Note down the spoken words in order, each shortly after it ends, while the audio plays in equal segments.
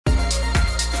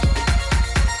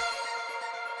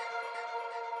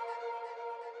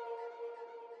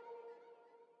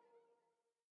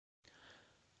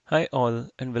Hi all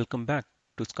and welcome back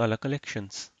to Scala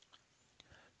Collections.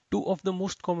 Two of the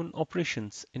most common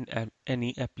operations in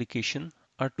any application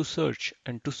are to search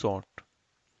and to sort.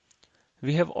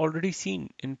 We have already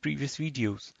seen in previous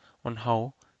videos on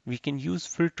how we can use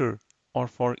filter or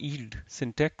for yield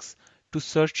syntax to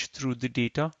search through the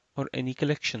data or any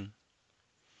collection.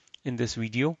 In this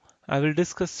video, I will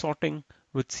discuss sorting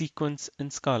with sequence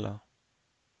in Scala.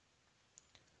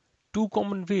 Two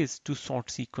common ways to sort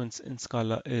sequence in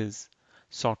Scala is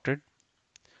sorted.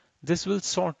 This will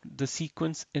sort the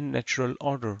sequence in natural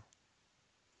order.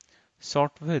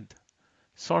 sortWith.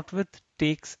 sortWith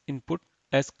takes input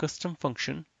as custom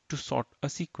function to sort a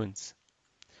sequence.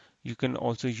 You can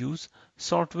also use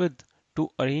sortWith to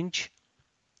arrange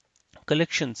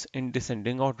collections in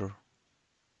descending order.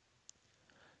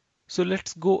 So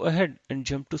let's go ahead and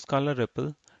jump to Scala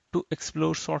REPL to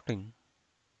explore sorting.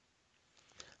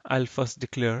 I'll first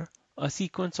declare a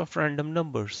sequence of random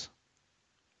numbers.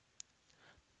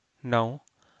 Now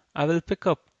I will pick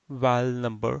up val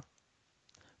number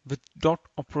with dot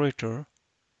operator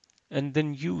and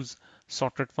then use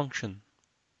sorted function.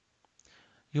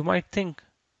 You might think,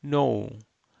 no,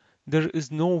 there is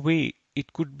no way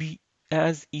it could be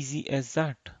as easy as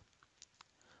that.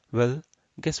 Well,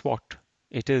 guess what?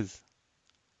 It is.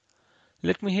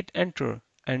 Let me hit enter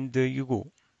and there you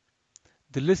go.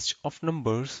 The list of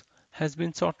numbers has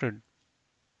been sorted.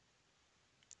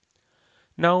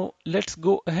 Now let's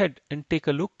go ahead and take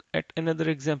a look at another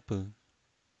example.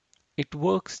 It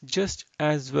works just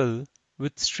as well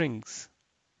with strings.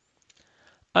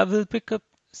 I will pick up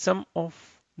some of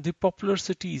the popular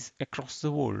cities across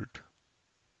the world.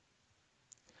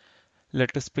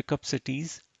 Let us pick up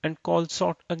cities and call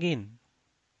sort again.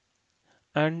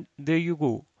 And there you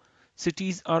go.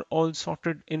 Cities are all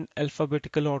sorted in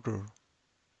alphabetical order.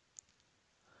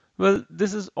 Well,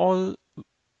 this is all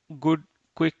good,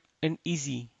 quick, and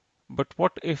easy. But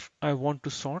what if I want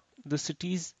to sort the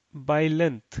cities by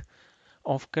length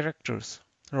of characters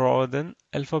rather than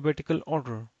alphabetical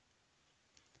order?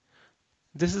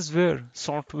 This is where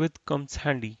sortWith comes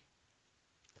handy.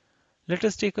 Let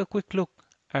us take a quick look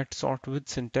at sortWith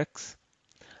syntax.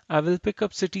 I will pick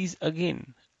up cities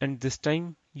again and this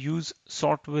time use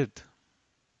sortWith.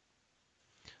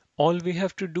 All we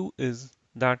have to do is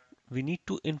that we need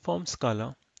to inform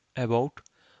Scala about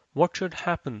what should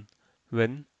happen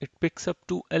when it picks up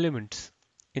two elements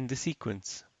in the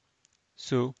sequence.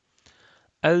 So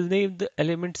I'll name the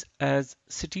elements as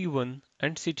city1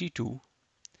 and city2.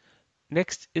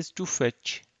 Next is to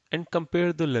fetch and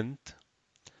compare the length.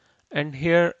 And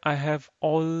here I have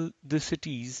all the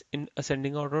cities in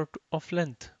ascending order of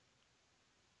length.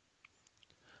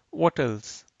 What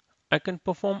else? I can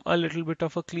perform a little bit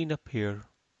of a cleanup here.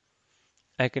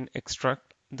 I can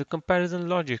extract the comparison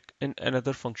logic in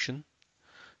another function.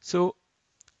 So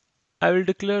I will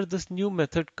declare this new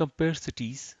method compare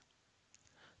cities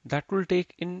that will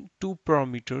take in two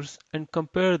parameters and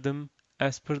compare them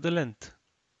as per the length.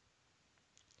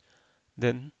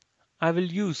 Then I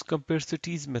will use compare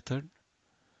cities method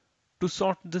to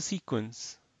sort the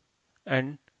sequence,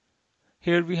 and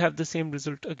here we have the same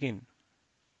result again.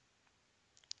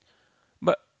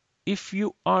 But if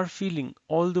you are feeling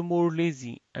all the more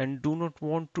lazy and do not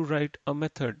want to write a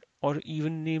method or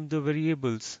even name the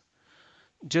variables,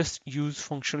 just use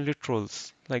function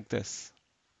literals like this,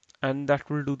 and that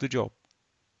will do the job.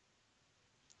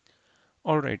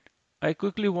 Alright, I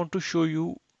quickly want to show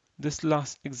you this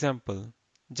last example,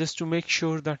 just to make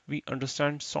sure that we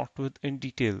understand sortWith in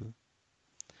detail.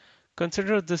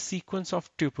 Consider the sequence of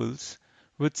tuples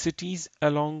with cities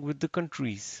along with the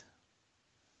countries.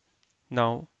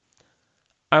 Now,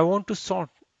 I want to sort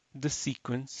this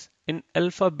sequence in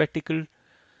alphabetical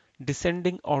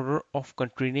descending order of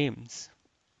country names.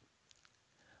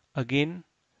 Again,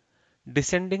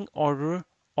 descending order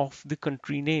of the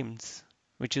country names,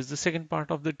 which is the second part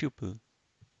of the tuple.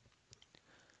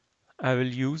 I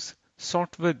will use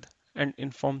sortWith and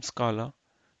inform Scala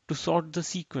to sort the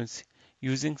sequence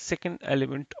using second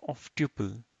element of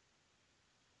tuple.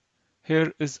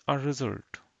 Here is our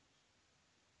result.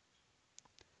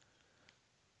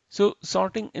 So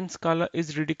sorting in Scala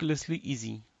is ridiculously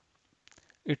easy.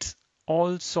 It's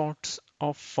all sorts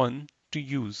of fun to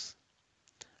use.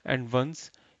 And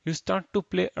once you start to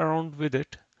play around with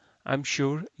it, I'm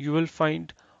sure you will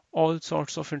find all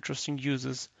sorts of interesting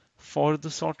uses for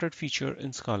the sorted feature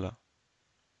in Scala.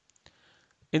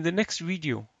 In the next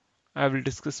video, I will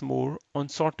discuss more on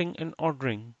sorting and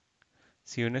ordering.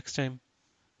 See you next time.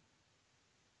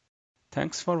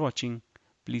 Thanks for watching.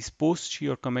 Please post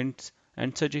your comments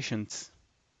and suggestions.